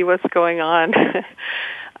can see what's going on.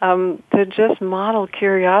 To just model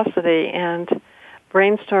curiosity and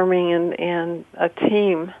brainstorming and a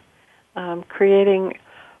team, creating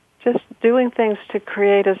just doing things to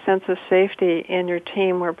create a sense of safety in your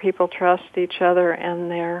team where people trust each other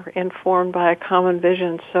and they're informed by a common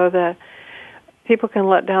vision so that people can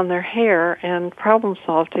let down their hair and problem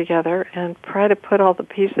solve together and try to put all the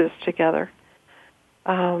pieces together.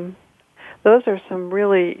 Those are some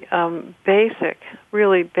really basic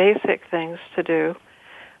things to do.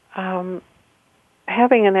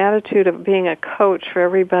 Having an attitude of being a coach for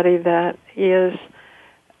everybody that is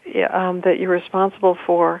that you're responsible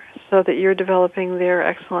for, so that you're developing their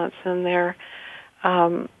excellence and their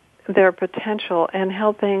potential, and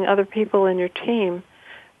helping other people in your team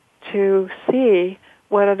to see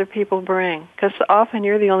what other people bring, because often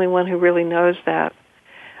you're the only one who really knows that.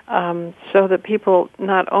 So that people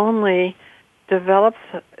not only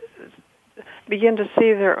begin to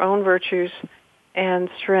see their own virtues and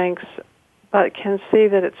strengths, but can see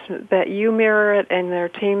that you mirror it and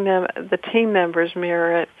the team members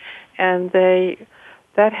mirror it, and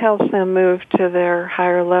that helps them move to their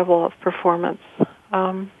higher level of performance.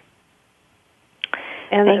 And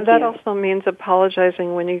that also means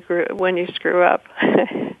apologizing when you screw up.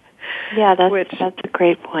 Yeah, that's a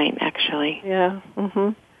great point, actually. Yeah. Mm-hmm.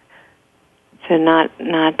 So not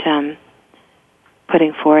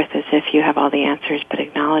putting forth as if you have all the answers, but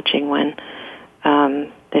acknowledging when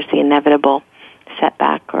there's the inevitable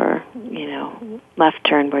setback or, left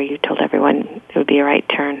turn where you told everyone it would be a right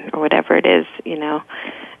turn or whatever it is,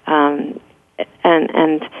 And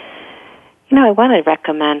I want to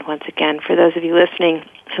recommend, once again, for those of you listening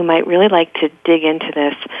who might really like to dig into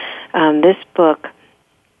this, this book,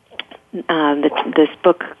 this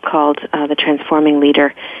book called The Transforming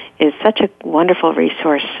Leader, is such a wonderful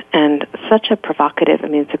resource and such a provocative,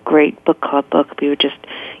 it's a great book club book. We would just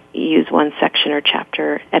use one section or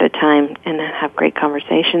chapter at a time and then have great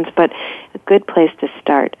conversations, but a good place to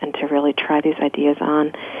start and to really try these ideas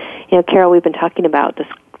on. Carol, we've been talking about this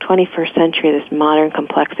 21st century, this modern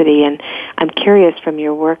complexity, and I'm curious from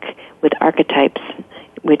your work with archetypes,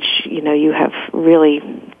 which, you have really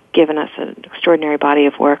given us an extraordinary body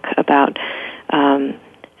of work about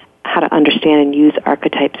how to understand and use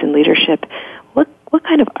archetypes in leadership. What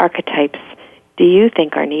kind of archetypes do you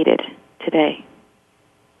think are needed today?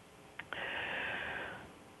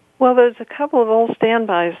 Well, there's a couple of old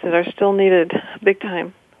standbys that are still needed big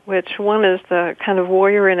time, which one is the kind of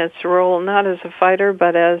warrior in its role, not as a fighter,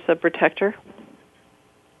 but as a protector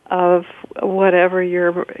of whatever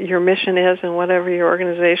your mission is and whatever your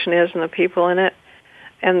organization is and the people in it,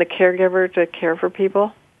 and the caregiver to care for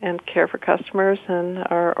people and care for customers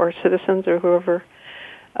or citizens or whoever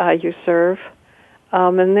you serve.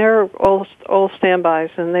 And they're old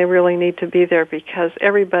standbys, and they really need to be there because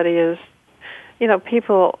everybody is,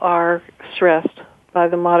 people are stressed by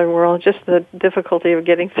the modern world, just the difficulty of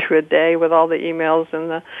getting through a day with all the emails and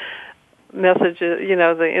the messages,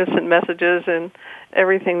 the instant messages and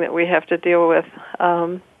everything that we have to deal with.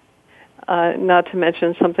 Not to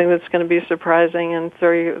mention something that's going to be surprising and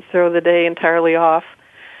throw the day entirely off.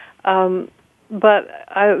 But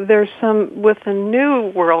there's with the new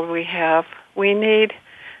world we need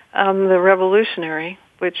the revolutionary,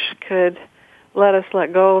 which could let us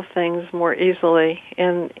let go of things more easily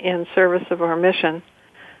in service of our mission,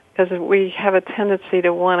 because we have a tendency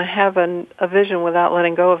to want to have a vision without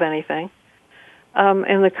letting go of anything.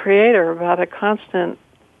 And the creator about a constant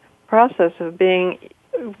process of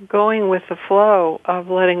going with the flow of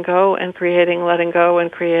letting go and creating, letting go and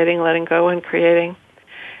creating, letting go and creating.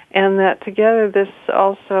 And that together this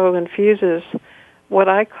also infuses what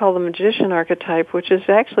I call the magician archetype, which is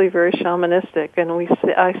actually very shamanistic, and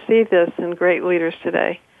I see this in great leaders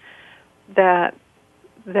today. That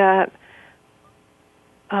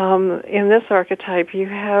in this archetype you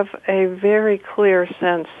have a very clear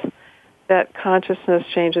sense that consciousness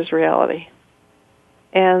changes reality,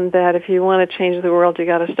 and that if you want to change the world, you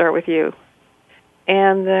got to start with you,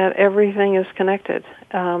 and that everything is connected,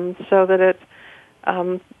 so that it.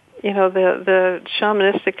 The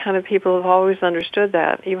shamanistic kind of people have always understood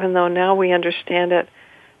that, even though now we understand it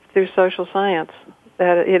through social science,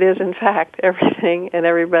 that it is, in fact, everything and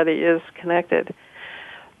everybody is connected.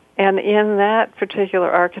 And in that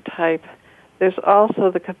particular archetype, there's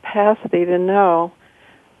also the capacity to know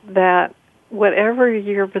that whatever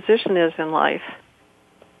your position is in life,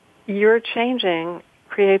 your changing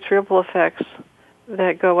creates ripple effects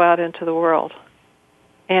that go out into the world.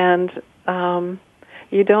 And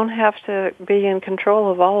you don't have to be in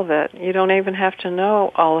control of all of it. You don't even have to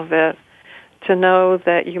know all of it to know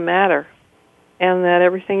that you matter, and that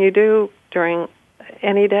everything you do during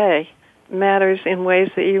any day matters in ways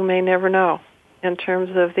that you may never know in terms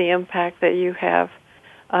of the impact that you have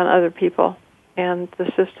on other people and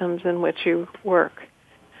the systems in which you work.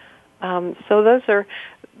 So those are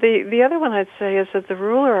the other one I'd say is that the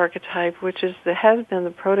ruler archetype, which has been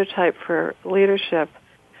the prototype for leadership,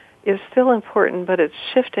 is still important, but it's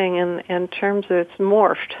shifting in terms of it's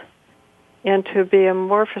morphed into be a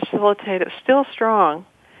more facilitative, still strong.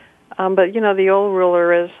 But, the old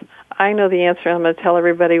ruler is, I know the answer, I'm going to tell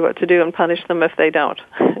everybody what to do and punish them if they don't.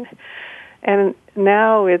 And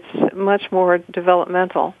now it's much more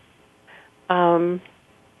developmental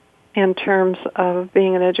in terms of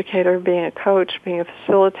being an educator, being a coach, being a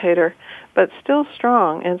facilitator, but still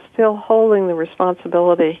strong and still holding the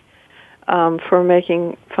responsibility for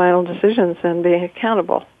making final decisions and being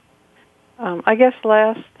accountable. I guess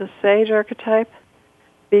last, the sage archetype,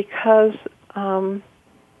 because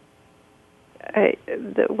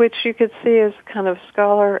which you could see as kind of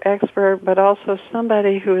scholar, expert, but also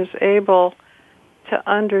somebody who is able to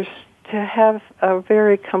have a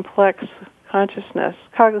very complex consciousness,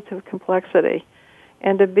 cognitive complexity,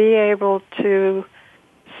 and to be able to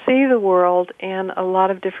see the world in a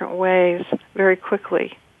lot of different ways very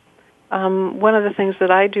quickly. One of the things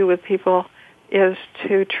that I do with people is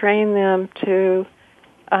to train them to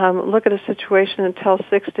look at a situation and tell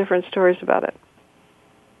 6 different stories about it.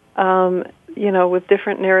 With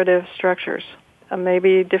different narrative structures,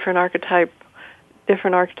 maybe different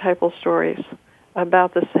archetypal stories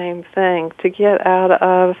about the same thing to get out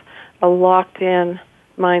of a locked-in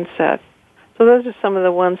mindset. So those are some of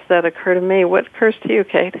the ones that occur to me. What occurs to you,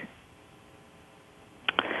 Kate?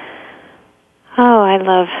 Oh, I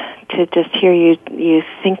love to just hear you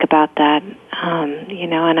think about that, and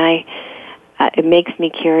it makes me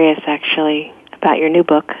curious, actually, about your new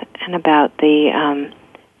book and about the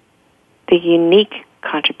unique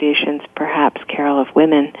contributions, perhaps, Carol, of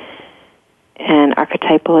women, and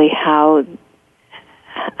archetypally how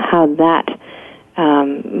that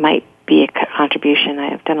might be a contribution.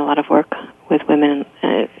 I have done a lot of work with women,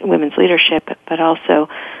 women's leadership, but also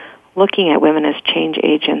looking at women as change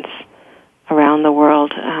agents around the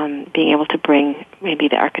world, being able to bring maybe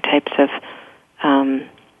the archetypes of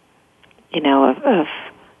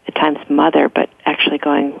at times mother, but actually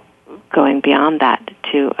going beyond that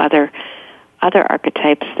to other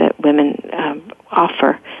archetypes that women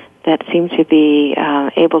offer that seem to be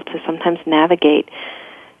able to sometimes navigate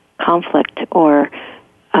conflict or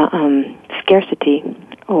scarcity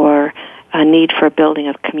or a need for building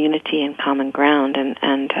of community and common ground. And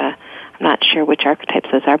I'm not sure which archetypes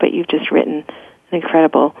those are, but you've just written an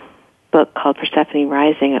incredible book called Persephone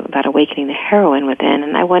Rising about awakening the heroine within.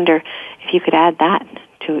 And I wonder if you could add that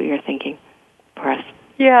to your thinking for us.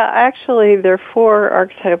 Yeah, actually, there are 4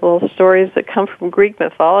 archetypal stories that come from Greek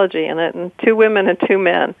mythology in it, and 2 women and 2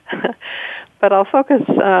 men. But I'll focus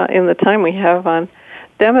in the time we have on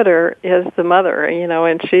Demeter is the mother,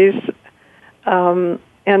 and she's.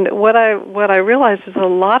 And what I realize is a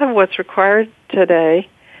lot of what's required today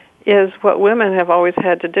is what women have always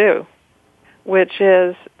had to do, which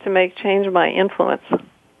is to make change by influence,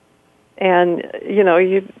 and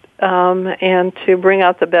and to bring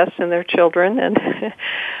out the best in their children, and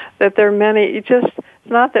that there are many. It's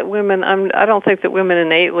not that women. I don't think that women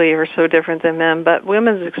innately are so different than men, but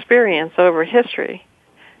women's experience over history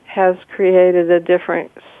has created a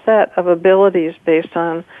different set of abilities based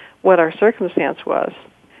on what our circumstance was.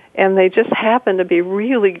 And they just happen to be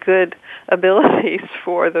really good abilities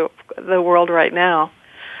for the world right now.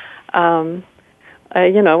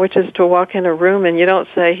 Which is to walk in a room and you don't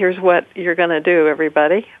say, here's what you're going to do,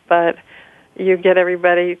 everybody, but you get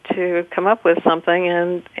everybody to come up with something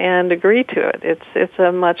and agree to it. It's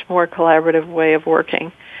a much more collaborative way of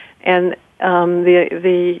working. And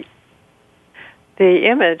the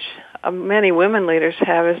image many women leaders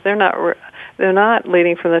have is they're not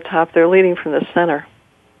leading from the top, they're leading from the center,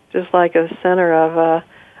 just like a center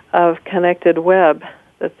of connected web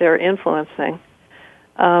that they're influencing.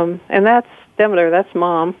 And that's Demeter, that's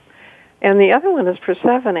mom. And the other one is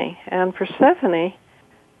Persephone. And Persephone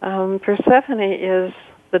is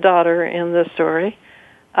the daughter in the story.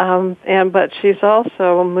 But she's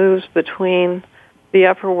also moves between the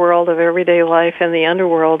upper world of everyday life and the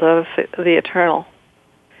underworld of the eternal.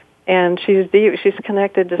 And she's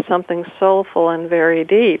connected to something soulful and very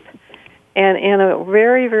deep. And in a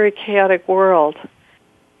very, very chaotic world,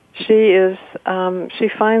 she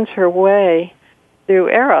finds her way through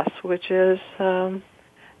Eros, which is, in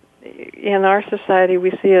our society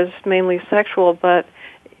we see as mainly sexual, but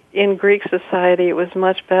in Greek society it was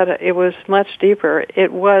much better. It was much deeper.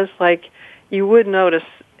 It was like you would notice,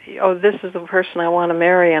 oh, this is the person I want to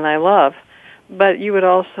marry and I love. But you would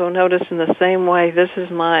also notice in the same way, this is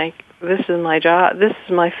my job, this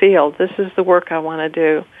is my field, this is the work I want to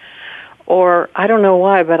do. Or I don't know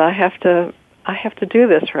why, but I have to I have to do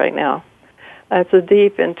this right now. It's a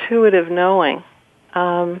deep, intuitive knowing.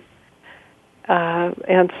 And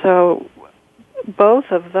so both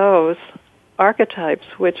of those archetypes,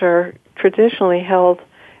 which are traditionally held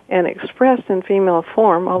and expressed in female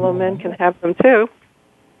form, although men can have them too,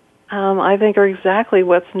 I think are exactly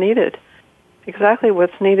what's needed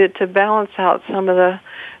to balance out some of the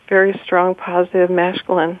very strong, positive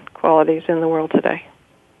masculine qualities in the world today.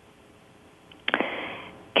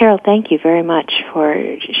 Carol, thank you very much for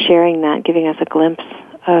sharing that, giving us a glimpse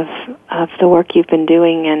of the work you've been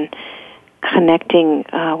doing and connecting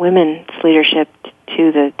women's leadership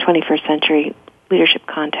to the 21st century leadership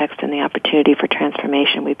context and the opportunity for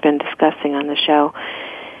transformation we've been discussing on the show.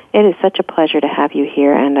 It is such a pleasure to have you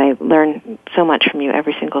here, and I learn so much from you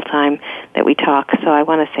every single time that we talk. So I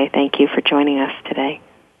want to say thank you for joining us today.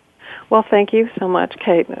 Well, thank you so much,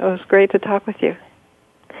 Kate. It was great to talk with you.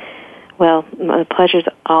 Well, the pleasure's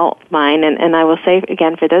all mine, and I will say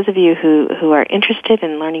again, for those of you who are interested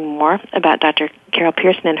in learning more about Dr. Carol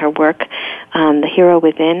Pearson and her work, The Hero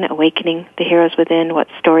Within, Awakening the Heroes Within, What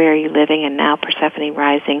Story Are You Living, and now Persephone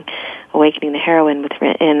Rising, Awakening the Heroine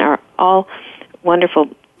Within, are all wonderful,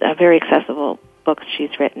 very accessible books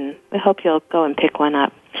she's written. I hope you'll go and pick one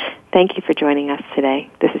up. Thank you for joining us today.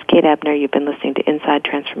 This is Kate Ebner. You've been listening to Inside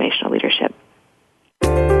Transformational Leadership.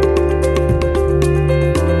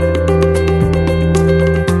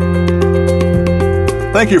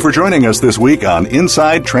 Thank you for joining us this week on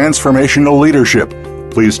Inside Transformational Leadership.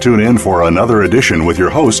 Please tune in for another edition with your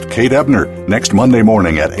host, Kate Ebner, next Monday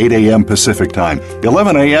morning at 8 a.m. Pacific Time,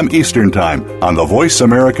 11 a.m. Eastern Time on the Voice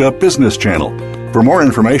America Business Channel. For more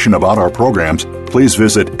information about our programs, please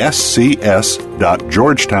visit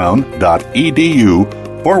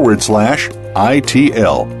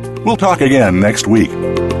scs.georgetown.edu/ITL. We'll talk again next week.